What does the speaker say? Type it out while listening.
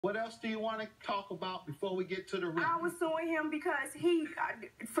What else do you want to talk about before we get to the ring? I was suing him because he,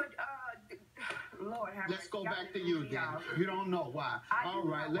 Lord have mercy. Let's go back to you then. You don't know why. All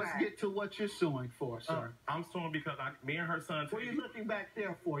right, let's get to what you're suing for, sir. I'm suing because me and her son... What are you looking back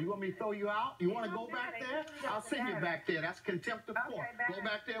there for? You want me to throw you out? You want to go back there? I'll send you back there. That's contempt of court. Go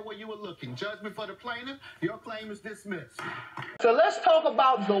back there where you were looking. Judgment for the plaintiff. Your claim is dismissed. So let's talk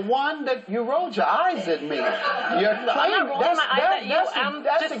about the one that you rolled your eyes at me. Your claim,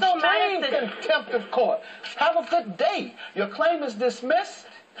 that's extreme contempt of court. Have a good day. Your claim is dismissed,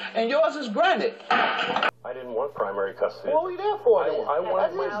 and yours is granted. I didn't want primary custody. What were you there for then?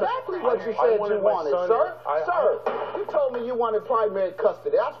 That's exactly what you said you wanted, sir. Sir, you told me you wanted primary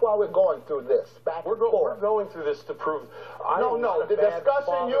custody. That's why we're going through this. We're going through this to prove... No, the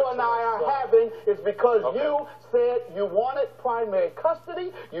discussion you and I are having is because you said you wanted primary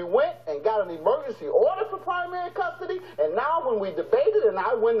custody. You went and got an emergency order for primary custody, and now when we debated and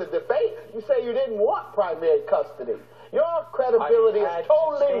I win the debate, you say you didn't want primary custody. Your credibility is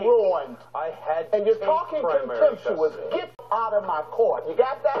totally ruined. And you're talking contemptuous. Get out of my court. You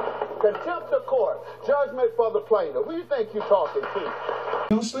got that? Contempt of court. Judgment for the plaintiff. Who do you think you're talking to?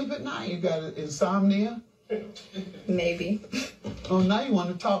 You don't sleep at night? You got insomnia? Maybe. Oh, now you want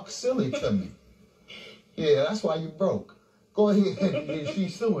to talk silly to me. Yeah, that's why you broke. Go ahead.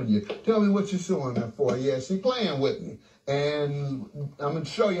 She's suing you. Tell me what you're suing her for. Yeah, she's playing with me. And I'm going to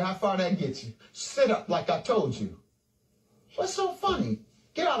show you how far that gets you. Sit up like I told you. What's so funny?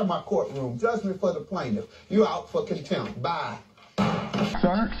 Get out of my courtroom. Judgment for the plaintiff. You're out for contempt. Bye.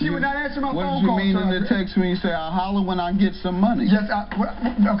 Sir, you would not answer my phone call. What did you mean in the text when you say, I'll holler when I get some money? Yes,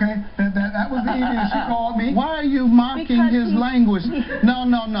 okay. That was the evening she called me. Why are you mocking his language? No. I'm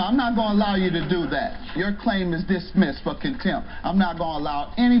not going to allow you to do that. Your claim is dismissed for contempt. I'm not going to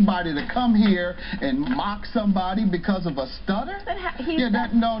allow anybody to come here and mock somebody because of a stutter.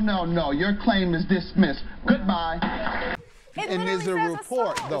 No. Your claim is dismissed. Goodbye. And there's a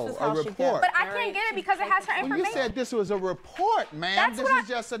report, though, a report. But I can't get it because it has her information. Well, you said this was a report, man. This is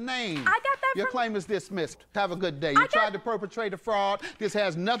just a name. I got that. Your claim is dismissed. Have a good day. You tried to perpetrate a fraud. This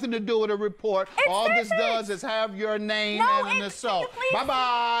has nothing to do with a report. All this does is have your name and an assault.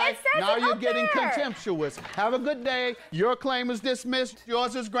 Bye-bye. Now you're getting contemptuous. Have a good day. Your claim is dismissed.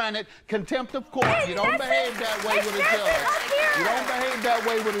 Yours is granted. Contempt of court. You don't behave that way with a judge. You don't behave that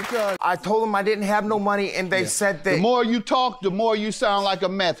way with a judge. I told them I didn't have no money, and they said that... The more you talk, the more you sound like a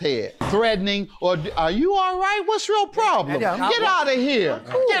meth head. Threatening, or are you all right? What's your problem? Get out of here.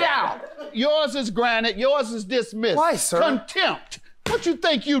 Get out. Yours is granted. Yours is dismissed. Why, sir? Contempt. What you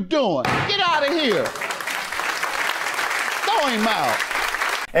think you doing? Get out of here. Throw him out.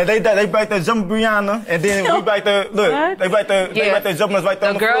 And they back there jumping Brianna, and then we back there, look, they back there jumping us right there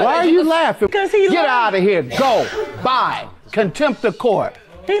on the floor. Why are you laughing? Because he Get out of here. Go. Bye. Contempt of court.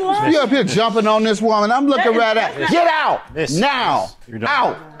 He loves you up here jumping on this woman. I'm looking right at you. Get out. Now.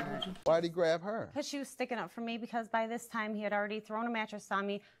 Out. Why'd he grab her? Because she was sticking up for me, because by this time he had already thrown a mattress on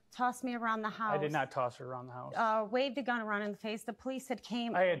me, tossed me around the house. I did not toss her around the house. Waved a gun around in the face. The police had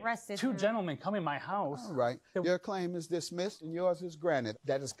came, I had arrested two her. gentlemen come in my house. All right. Your claim is dismissed and yours is granted.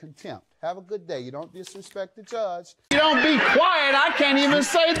 That is contempt. Have a good day. You don't disrespect the judge. You don't be quiet. I can't even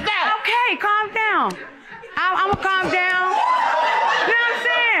say that. Okay, calm down. I'm going to calm down. You know what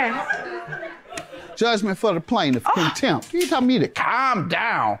I'm saying? Judgment for the plaintiff. Contempt. You tell me to calm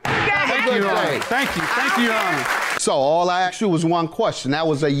down. Have a good day. Thank you. Thank you, Your Honor. So all I asked you was one question. That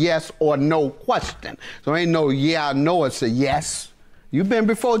was a yes or no question. So ain't no yeah or no, it's a yes. You've been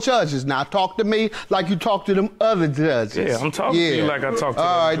before judges. Now talk to me like you talk to them other judges. Yeah, I'm talking to you like I talk to them.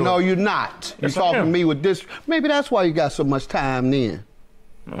 All right, no, you're not. You're talking to me with this. Maybe that's why you got so much time then.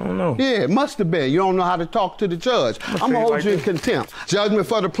 I don't know. Yeah, it must have been. You don't know how to talk to the judge. I'm going to hold you in contempt. Judgment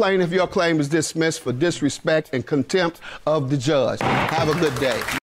for the plaintiff. Your claim is dismissed for disrespect and contempt of the judge. Have a good day.